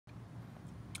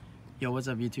Yo, what's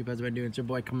up YouTube? How's everybody doing? It's your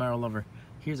boy Camaro Lover.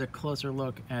 Here's a closer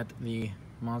look at the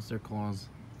monster claws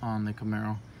on the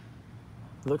Camaro.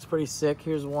 Looks pretty sick.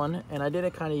 Here's one, and I did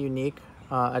it kind of unique.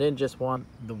 I didn't just want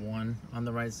the one on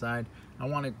the right side. I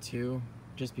wanted two,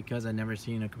 just because I'd never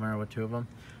seen a Camaro with two of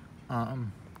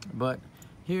them. But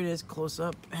here it is close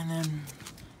up, and then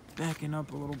backing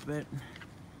up a little bit.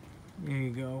 There you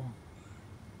go.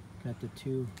 Got the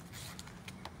two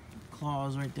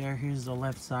claws right there. Here's the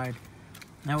left side.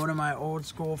 Now, one of my old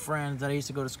school friends that I used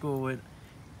to go to school with,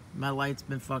 my light's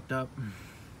been fucked up,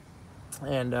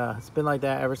 and it's been like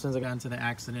that ever since I got into the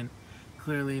accident.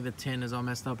 Clearly the tin is all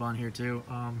messed up on here too.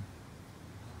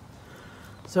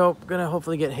 So I'm gonna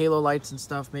hopefully get halo lights and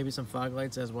stuff, maybe some fog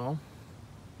lights as well.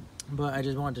 But I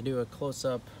just wanted to do a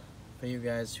close-up for you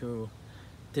guys who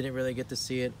didn't really get to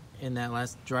see it in that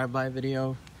last drive-by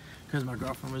video because my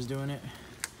girlfriend was doing it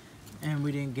and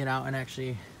we didn't get out and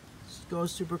actually go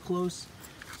super close.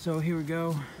 So here we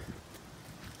go.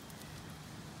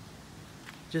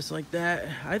 Just like that.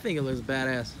 I think it looks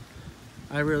badass.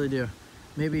 I really do.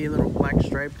 Maybe a little black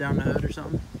stripe down the hood or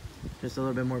something. Just a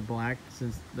little bit more black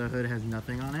since the hood has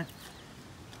nothing on it.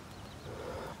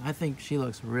 I think she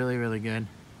looks really, really good.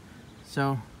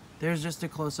 So there's just a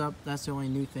close-up. That's the only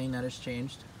new thing that has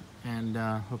changed. And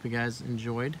hope you guys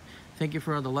enjoyed. Thank you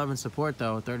for all the love and support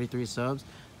though. 33 subs.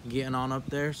 Getting on up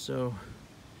there. So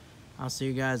I'll see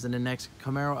you guys in the next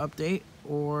Camaro update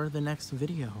or the next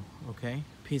video, okay?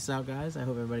 Peace out, guys. I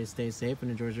hope everybody stays safe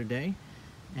and enjoys your day.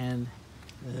 And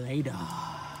later.